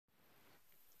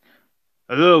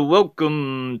Hello,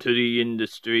 welcome to the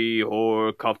Industry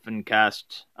Horror Coffin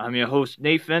Cast. I'm your host,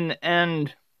 Nathan,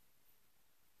 and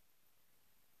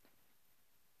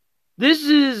this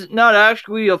is not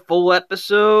actually a full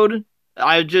episode.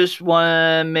 I just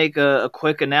want to make a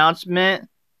quick announcement,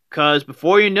 because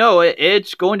before you know it,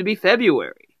 it's going to be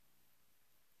February.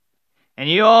 And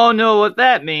you all know what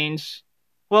that means.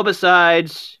 Well,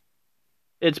 besides,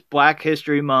 it's Black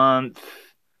History Month,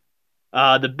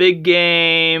 the big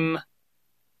game.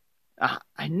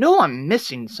 I know I'm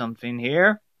missing something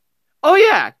here. Oh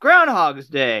yeah, Groundhog's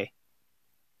Day.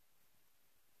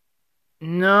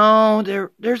 No,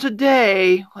 there's a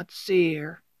day. Let's see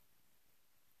here.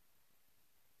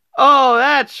 Oh,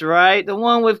 that's right. The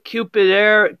one with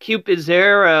Cupid's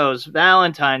arrows,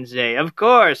 Valentine's Day. Of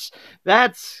course.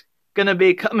 That's gonna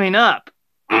be coming up.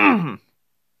 And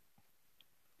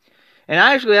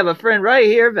I actually have a friend right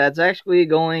here that's actually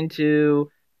going to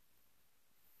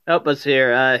help us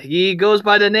here. He goes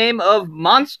by the name of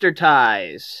Monster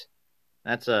Ties.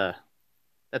 That's a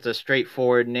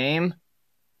straightforward name.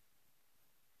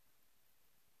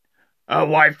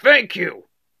 Why, thank you.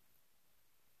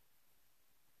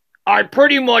 I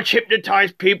pretty much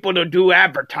hypnotize people to do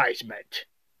advertisement.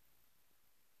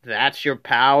 That's your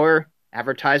power?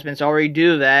 Advertisements already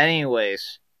do that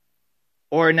anyways.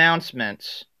 Or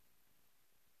announcements.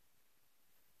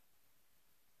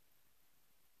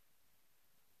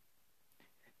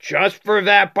 Just for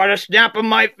that, by the snap of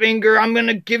my finger, I'm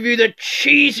gonna give you the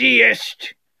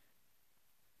cheesiest.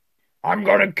 I'm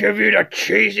gonna give you the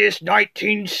cheesiest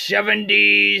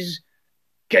 1970s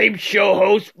game show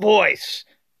host voice.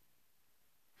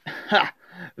 Ha!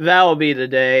 That'll be the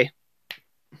day.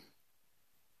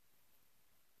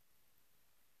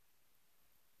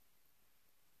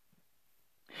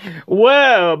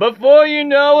 Well, before you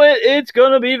know it, it's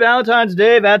gonna be Valentine's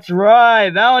Day. That's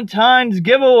right, Valentine's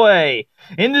giveaway.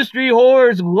 Industry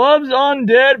Horror's Loves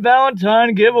Undead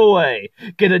Valentine giveaway.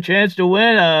 Get a chance to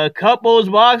win a couple's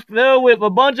box filled with a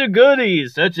bunch of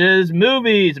goodies, such as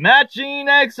movies, matching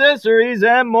accessories,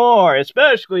 and more.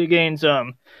 Especially gain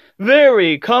some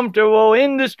very comfortable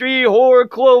Industry Horror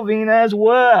clothing as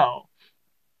well.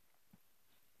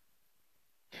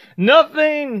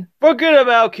 Nothing. Forget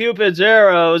about Cupid's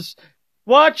arrows.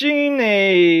 Watching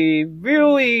a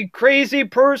really crazy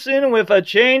person with a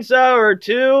chainsaw or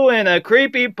two and a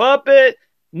creepy puppet,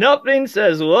 nothing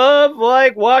says love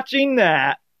like watching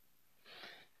that.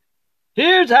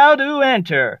 Here's how to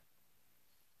enter.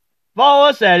 Follow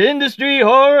us at Industry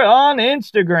Horror on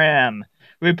Instagram.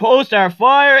 We post our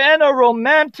flyer and a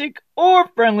romantic or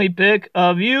friendly pic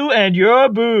of you and your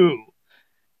boo.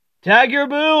 Tag your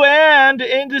boo and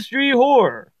Industry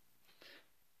Horror.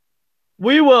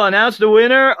 We will announce the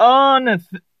winner on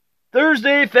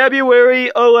Thursday, February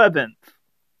 11th.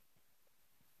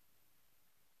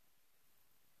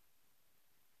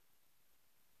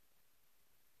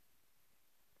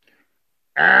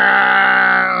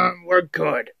 We're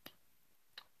good.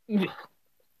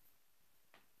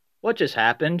 What just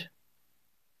happened?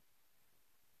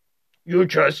 You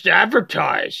just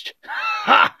advertised.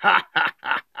 Ha ha ha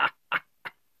ha ha.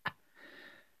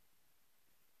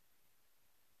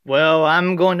 Well,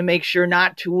 I'm going to make sure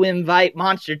not to invite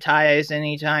Monster Ties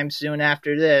anytime soon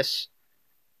after this.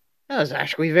 That was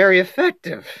actually very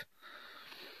effective.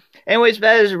 Anyways,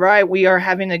 that is right. We are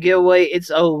having a giveaway. It's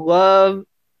a Loves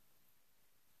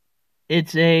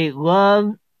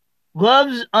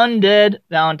Undead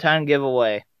Valentine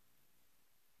giveaway.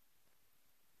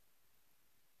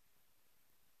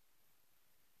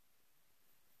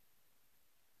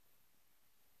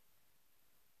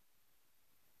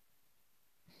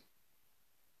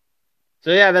 So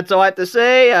yeah, that's all I have to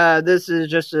say. This is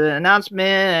just an announcement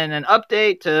and an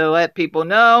update to let people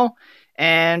know.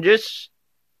 And just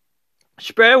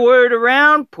spread word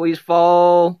around. Please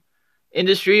follow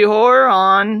Industry Horror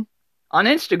on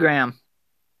Instagram.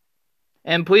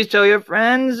 And please tell your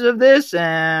friends of this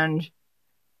and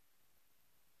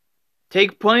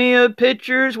take plenty of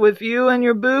pictures with you and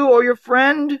your boo or your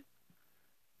friend.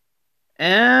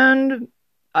 And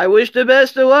I wish the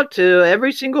best of luck to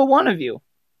every single one of you.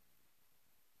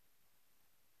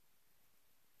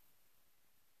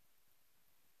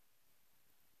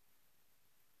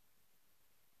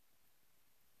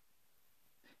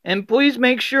 And please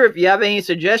make sure if you have any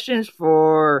suggestions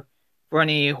for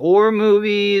any horror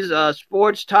movies,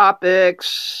 sports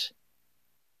topics,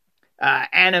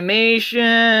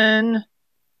 animation,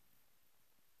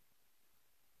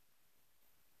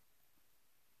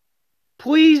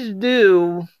 please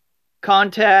do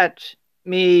contact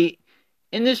me,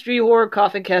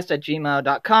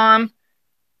 industryhorrorcoffincast@gmail.com.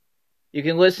 You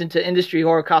can listen to Industry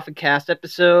Horror Coffee Cast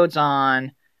episodes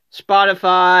on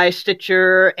Spotify,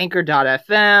 Stitcher,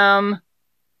 Anchor.fm.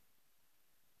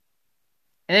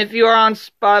 And if you are on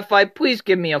Spotify, please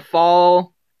give me a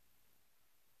follow.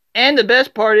 And the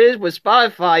best part is, with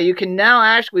Spotify, you can now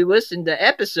actually listen to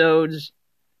episodes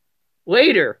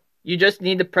later. You just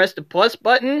need to press the plus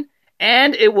button,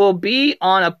 and it will be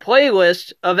on a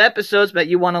playlist of episodes that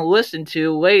you want to listen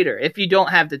to later. If you don't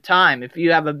have the time, if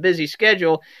you have a busy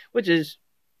schedule, which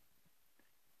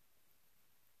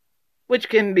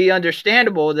can be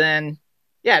understandable, then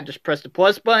yeah, just press the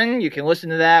plus button. You can listen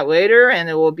to that later, and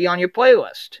it will be on your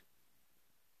playlist.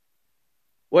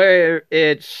 Where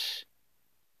it's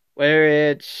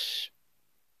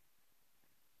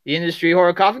the Industry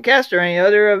Horror Coffee Cast or any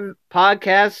other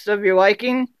podcasts of your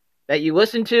liking that you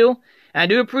listen to. And I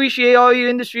do appreciate all you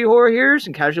industry horror hearers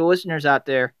and casual listeners out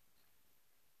there.